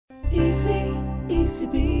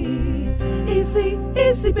ECB,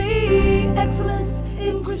 ECB, excellence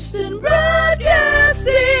in Christian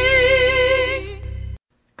broadcasting.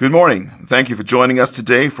 Good morning. Thank you for joining us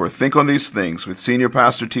today for Think on These Things with Senior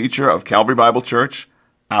Pastor Teacher of Calvary Bible Church,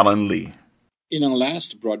 Alan Lee. In our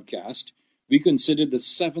last broadcast, we considered the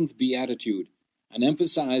seventh Beatitude and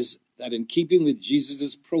emphasized that in keeping with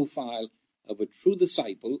Jesus' profile of a true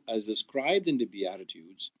disciple as described in the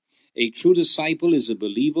Beatitudes, a true disciple is a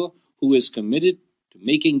believer who is committed to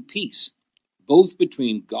making peace, both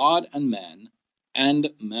between God and man and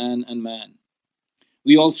man.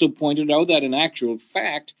 We also pointed out that in actual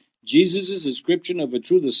fact, Jesus' description of a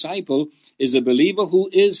true disciple is a believer who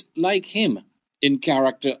is like him in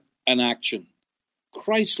character and action,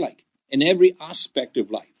 Christ-like in every aspect of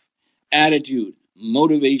life, attitude,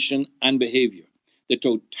 motivation, and behavior. The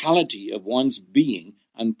totality of one's being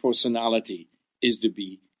and personality is to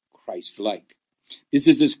be Christ-like. This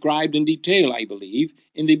is described in detail, I believe,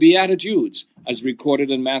 in the Beatitudes, as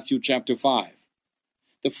recorded in Matthew chapter 5.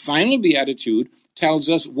 The final Beatitude tells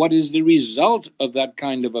us what is the result of that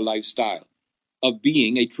kind of a lifestyle, of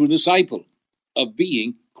being a true disciple, of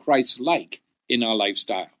being Christ-like in our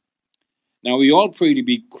lifestyle. Now, we all pray to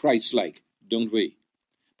be Christ-like, don't we?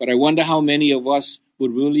 But I wonder how many of us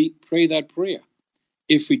would really pray that prayer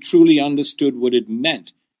if we truly understood what it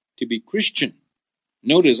meant to be Christian.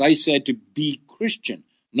 Notice I said to be Christian,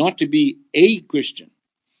 not to be a Christian.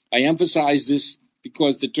 I emphasize this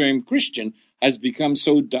because the term Christian has become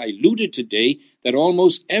so diluted today that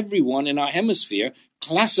almost everyone in our hemisphere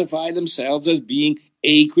classify themselves as being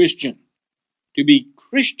a Christian. To be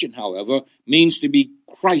Christian, however, means to be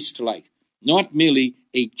Christ-like, not merely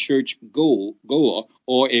a church goer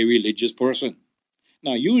or a religious person.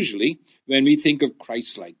 Now, usually, when we think of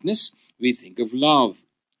Christ-likeness, we think of love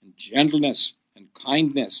and gentleness and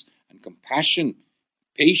kindness and compassion,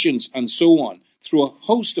 patience, and so on, through a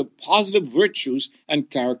host of positive virtues and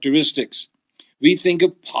characteristics. We think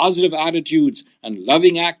of positive attitudes and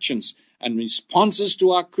loving actions and responses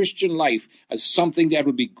to our Christian life as something that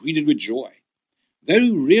will be greeted with joy. Very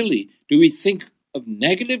rarely do we think of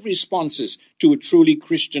negative responses to a truly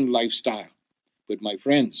Christian lifestyle. But my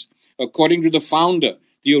friends, according to the founder,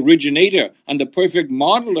 the originator, and the perfect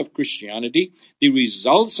model of Christianity, the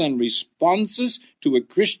results and responses to a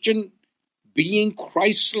Christian being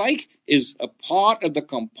Christ-like is a part of the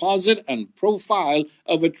composite and profile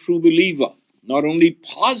of a true believer. Not only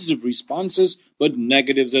positive responses, but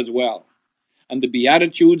negatives as well. And the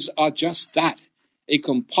Beatitudes are just that, a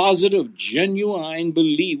composite of genuine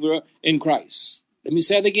believer in Christ. Let me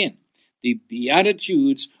say it again. The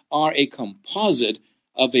Beatitudes are a composite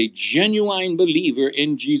of a genuine believer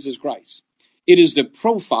in Jesus Christ. It is the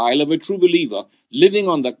profile of a true believer living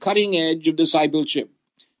on the cutting edge of discipleship,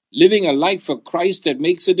 living a life for Christ that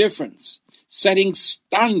makes a difference, setting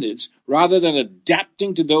standards rather than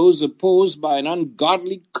adapting to those opposed by an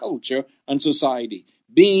ungodly culture and society,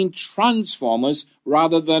 being transformers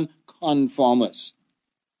rather than conformers.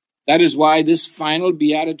 That is why this final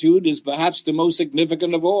Beatitude is perhaps the most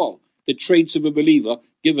significant of all the traits of a believer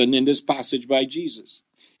given in this passage by Jesus.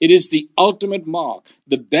 It is the ultimate mark,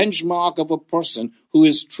 the benchmark of a person who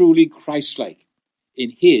is truly Christ-like in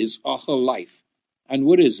his or her life. And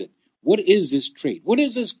what is it? What is this trait? What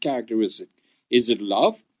is this characteristic? Is it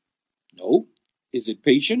love? No. Is it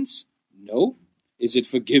patience? No. Is it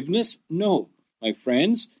forgiveness? No. My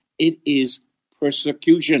friends, it is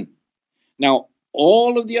persecution. Now,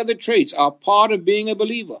 all of the other traits are part of being a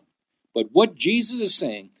believer. But what Jesus is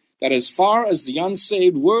saying, that as far as the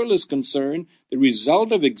unsaved world is concerned, the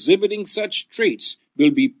result of exhibiting such traits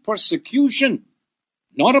will be persecution,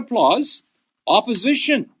 not applause,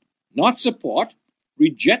 opposition, not support,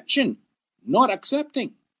 rejection, not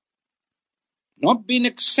accepting. Not being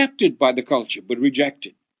accepted by the culture, but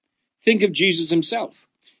rejected. Think of Jesus himself.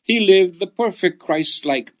 He lived the perfect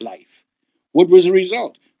Christ-like life. What was the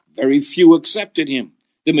result? Very few accepted him.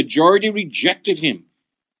 The majority rejected him,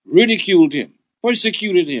 ridiculed him,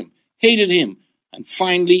 persecuted him, hated him, and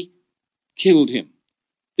finally killed him.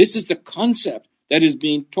 This is the concept that is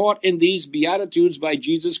being taught in these Beatitudes by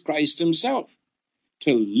Jesus Christ himself.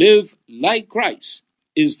 To live like Christ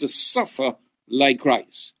is to suffer like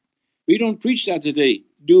Christ. We don't preach that today,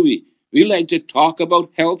 do we? We like to talk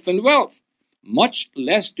about health and wealth. Much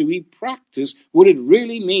less do we practice what it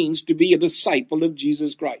really means to be a disciple of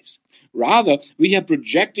Jesus Christ. Rather, we have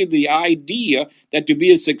projected the idea that to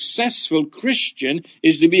be a successful Christian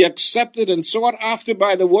is to be accepted and sought after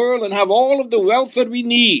by the world and have all of the wealth that we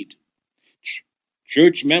need.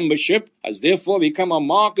 Church membership has therefore become a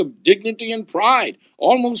mark of dignity and pride,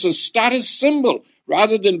 almost a status symbol,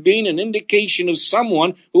 rather than being an indication of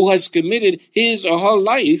someone who has committed his or her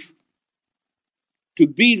life to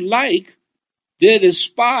be like their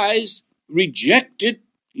despised, rejected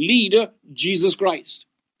leader, Jesus Christ.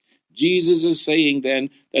 Jesus is saying then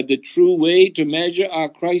that the true way to measure our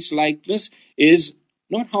Christ-likeness is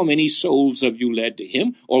not how many souls have you led to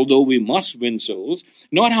him, although we must win souls,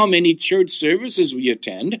 not how many church services we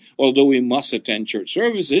attend, although we must attend church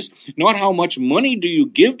services, not how much money do you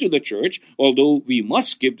give to the church, although we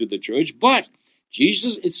must give to the church, but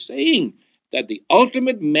Jesus is saying that the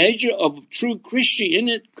ultimate measure of true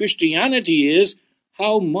Christianity is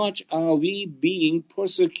how much are we being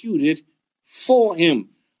persecuted for him?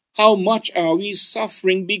 How much are we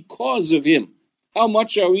suffering because of him? How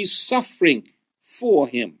much are we suffering for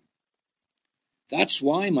him? That's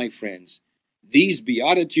why, my friends, these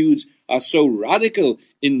Beatitudes are so radical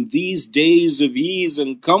in these days of ease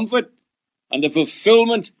and comfort and the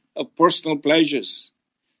fulfillment of personal pleasures.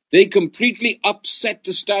 They completely upset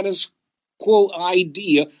the status quo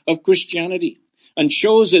idea of Christianity and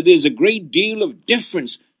shows that there's a great deal of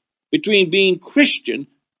difference between being Christian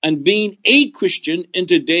and being a Christian in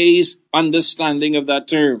today's understanding of that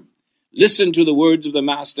term. Listen to the words of the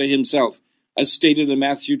Master himself, as stated in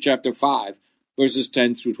Matthew chapter 5, verses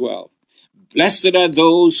 10 through 12. Blessed are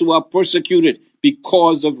those who are persecuted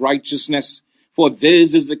because of righteousness, for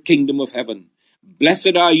theirs is the kingdom of heaven.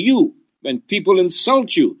 Blessed are you when people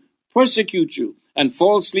insult you, persecute you, and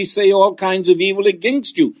falsely say all kinds of evil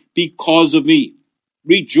against you because of me.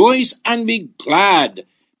 Rejoice and be glad,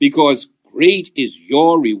 because great is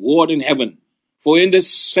your reward in heaven. For in the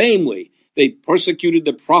same way they persecuted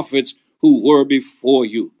the prophets who were before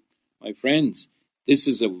you. My friends, this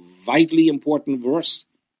is a vitally important verse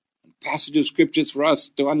and passage of scriptures for us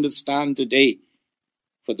to understand today.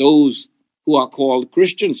 For those who are called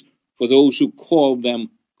Christians, for those who call them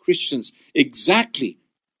Christians. Exactly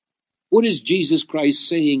what is Jesus Christ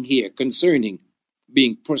saying here concerning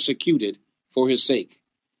being persecuted for his sake?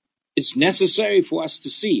 It's necessary for us to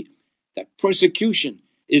see that persecution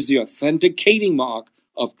is the authenticating mark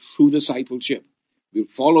of true discipleship. We'll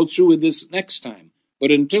follow through with this next time.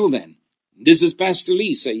 But until then, this is Pastor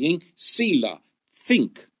Lee saying, Selah,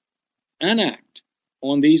 think and act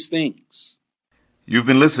on these things. You've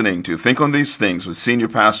been listening to Think on These Things with Senior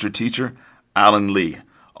Pastor Teacher Alan Lee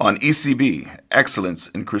on ECB, Excellence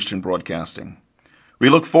in Christian Broadcasting. We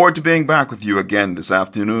look forward to being back with you again this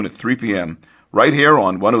afternoon at 3 p.m. right here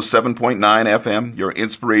on 107.9 FM, your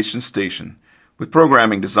inspiration station, with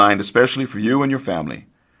programming designed especially for you and your family.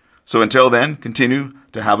 So until then, continue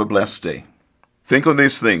to have a blessed day. Think on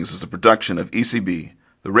These Things is a production of ECB,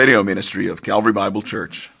 the radio ministry of Calvary Bible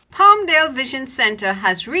Church. Palmdale Vision Center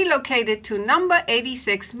has relocated to number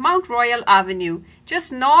 86 Mount Royal Avenue,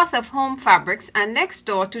 just north of Home Fabrics and next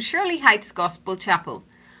door to Shirley Heights Gospel Chapel.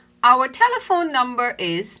 Our telephone number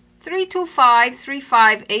is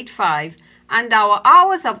 325-3585, and our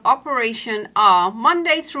hours of operation are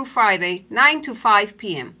Monday through Friday, 9 to 5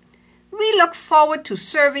 p.m. We look forward to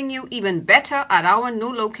serving you even better at our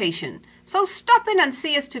new location. So stop in and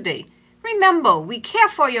see us today. Remember, we care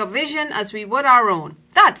for your vision as we would our own.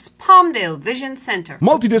 That's Palmdale Vision Center.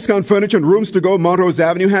 Multi-Discount Furniture and Rooms to Go Montrose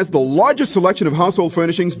Avenue has the largest selection of household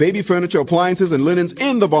furnishings, baby furniture, appliances, and linens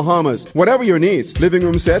in the Bahamas. Whatever your needs, living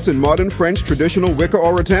room sets in modern, French, traditional, wicker,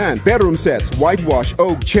 or rattan. Bedroom sets, whitewash,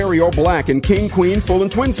 oak, cherry, or black, in king, queen, full,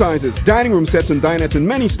 and twin sizes. Dining room sets and dinettes in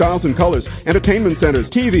many styles and colors. Entertainment centers,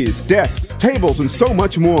 TVs, desks, tables, and so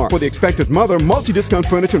much more. For the expected mother, Multi-Discount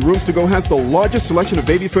Furniture and Rooms to Go has the largest selection of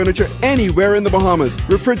baby furniture anywhere in the Bahamas.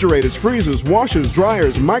 Refrigerators, freezers, washers, dryers,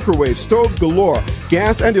 microwave, stoves galore,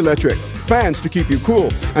 gas and electric, fans to keep you cool,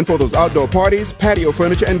 and for those outdoor parties, patio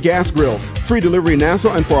furniture and gas grills. Free delivery in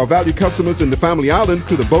Nassau, and for our valued customers in the Family Island,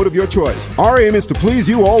 to the boat of your choice. Our aim is to please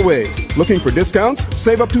you always. Looking for discounts?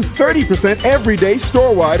 Save up to 30% every day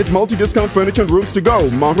store-wide at Multi-Discount Furniture and Rooms to Go,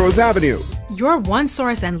 Montrose Avenue. Your one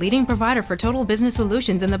source and leading provider for total business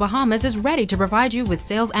solutions in the Bahamas is ready to provide you with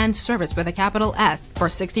sales and service with a capital S. For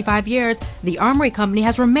 65 years, the Armory Company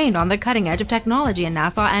has remained on the cutting edge of technology in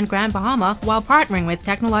Nassau and Grand Bahama while partnering with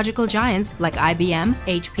technological giants like IBM,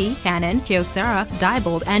 HP, Canon, Kyocera,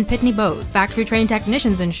 Diebold, and Pitney Bowes. Factory-trained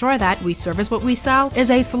technicians ensure that "we service what we sell" is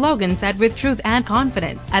a slogan said with truth and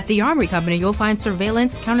confidence. At the Armory Company, you'll find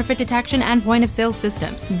surveillance, counterfeit detection, and point-of-sale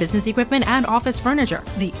systems, business equipment, and office furniture.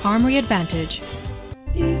 The Armory Advantage.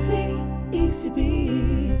 Easy,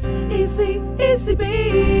 ECB, easy,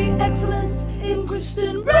 ECB, excellence in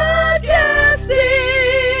Christian broadcasting.